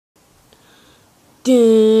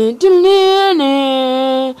Dun, dun, dun,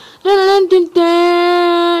 dun, dun, dun,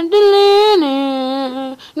 dun, dun,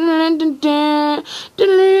 dun, dun, dun,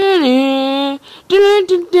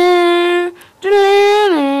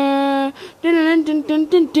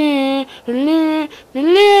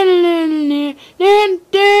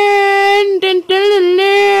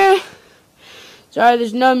 Sorry,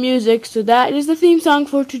 there's no music, so that is the theme song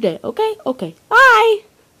for today. Okay? Okay. Bye!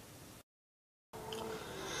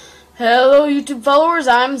 Hello, YouTube followers.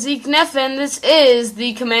 I'm Zeke Neff, and this is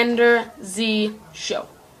the Commander Z Show.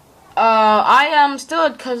 I am still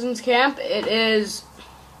at Cousins Camp. I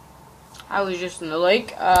was just in the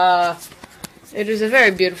lake. It is a very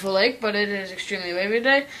beautiful lake, but it is extremely wavy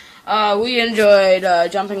today. We enjoyed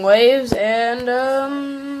jumping waves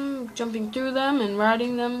and jumping through them and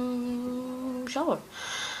riding them shallow.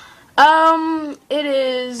 It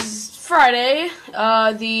is Friday,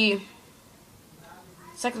 the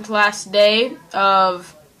second to last day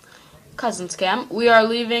of Cousins Camp. We are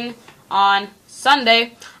leaving on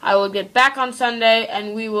Sunday. I will get back on Sunday,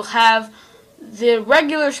 and we will have the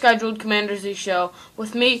regular scheduled Commander Z show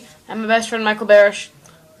with me and my best friend Michael Barish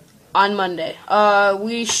on Monday.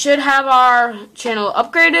 We should have our channel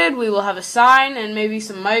upgraded. We will have a sign and maybe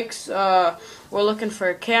some mics. We're looking for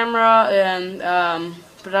a camera, and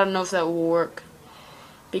but I don't know if that will work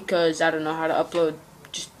because I don't know how to upload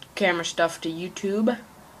just camera stuff to YouTube.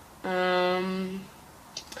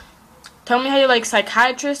 Tell me how you like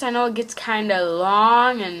Psychiatrist. I know it gets kind of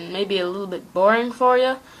long and maybe a little bit boring for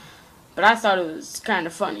you, but I thought it was kind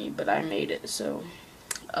of funny, but I made it, so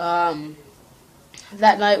that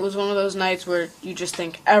night was one of those nights where you just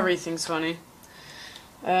think everything's funny,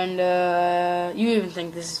 and you even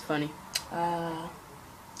think this is funny. A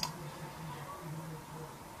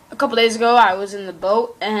couple days ago, I was in the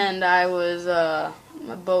boat, and I was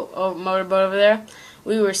motorboat over there.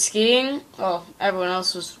 We were skiing. Oh, everyone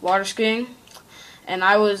else was water skiing, and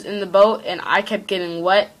I was in the boat, and I kept getting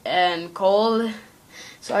wet and cold.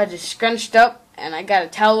 So I just scrunched up, and I got a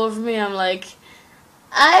towel over me. I'm like,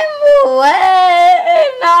 I'm wet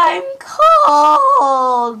and I'm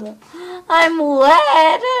cold. I'm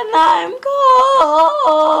wet and I'm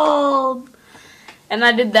cold. And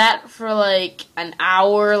I did that for like an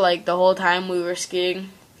hour, like the whole time we were skiing.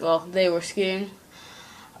 Well, they were skiing.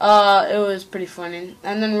 It was pretty funny.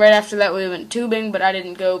 And then right after that we went tubing, but I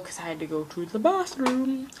didn't go because I had to go to the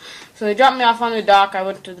bathroom. So they dropped me off on the dock. I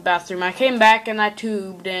went to the bathroom. I came back and I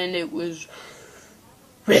tubed, and it was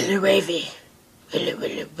really wavy. Really,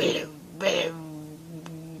 really, really, really,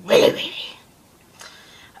 really wavy.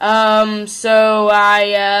 So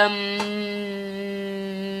I'm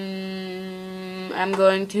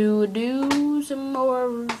going to do some more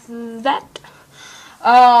of that.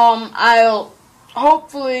 I'll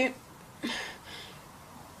hopefully,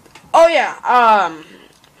 oh yeah, I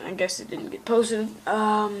guess it didn't get posted.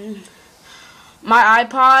 My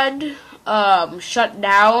iPod, shut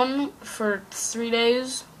down for 3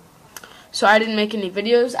 days, so I didn't make any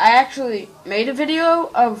videos. I actually made a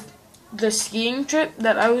video of the skiing trip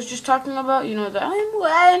that I was just talking about, you know, that I'm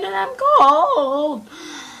wet and I'm cold.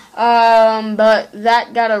 But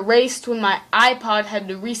that got erased when my iPod had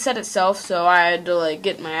to reset itself, so I had to, like,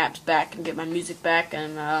 get my apps back and get my music back,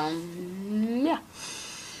 and, yeah.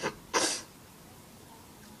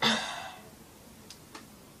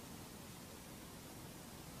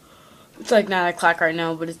 It's like 9 o'clock right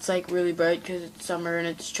now, but it's, like, really bright because it's summer and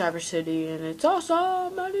it's Traverse City, and it's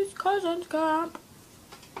awesome, and it's Cousins Camp.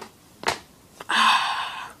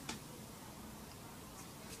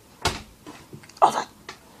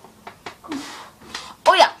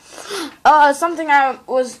 Something I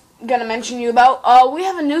was gonna mention you about. We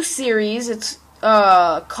have a new series. It's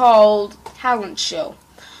called Talent Show.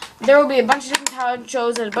 There will be a bunch of different talent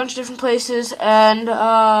shows at a bunch of different places, and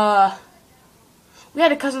we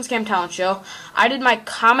had a Cousins Camp talent show. I did my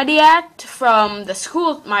comedy act from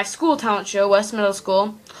my school talent show, West Middle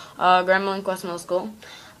School, Grambling West Middle School.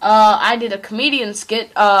 I did a comedian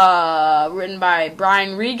skit written by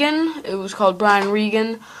Brian Regan. It was called Brian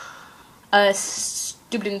Regan,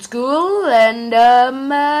 Stupid in School, and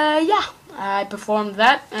yeah, I performed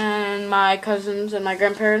that, and my cousins and my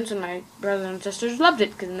grandparents and my brothers and sisters loved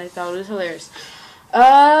it because they thought it was hilarious.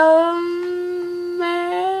 And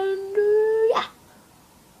yeah.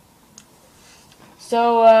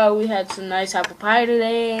 So we had some nice apple pie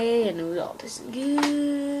today, and it was all tasting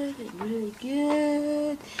good, and really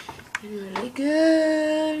good, and really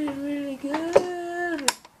good, and really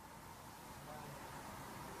good.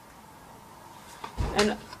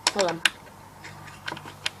 And hold on.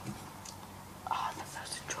 Oh, the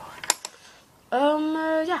frozen drawer.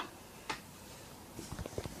 Yeah.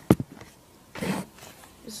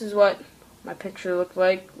 This is what my picture looked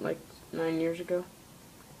like 9 years ago.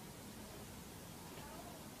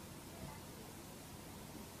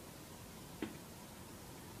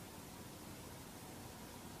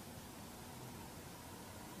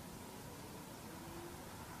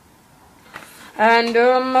 And,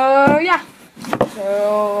 yeah.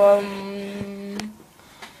 So,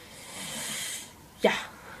 yeah.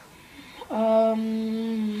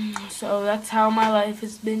 So that's how my life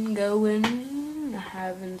has been going.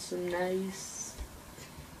 Having some nice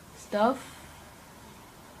stuff.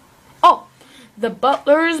 Oh, the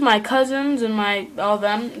Butlers, my cousins and all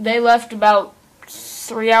them, they left about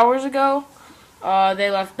 3 hours ago. They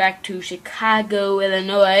left back to Chicago,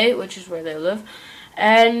 Illinois, which is where they live.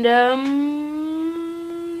 And,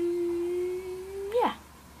 yeah.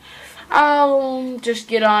 I'll just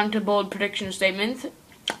get on to bold prediction statements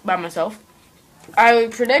by myself. I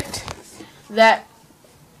would predict that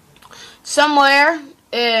somewhere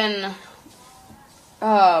in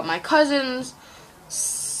my cousin's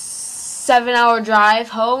 7-hour drive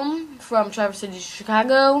home from Traverse City to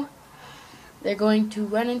Chicago, they're going to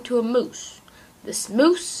run into a moose. This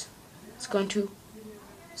moose is going to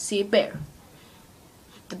see a bear.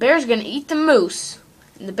 The bear is going to eat the moose,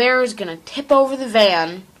 and the bear is going to tip over the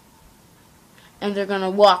van, and they're going to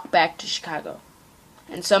walk back to Chicago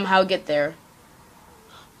and somehow get there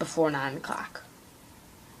before 9 o'clock.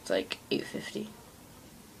 It's like 8:50.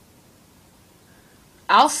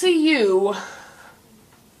 I'll see you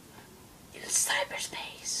in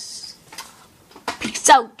cyberspace. Peace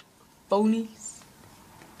out, phonies.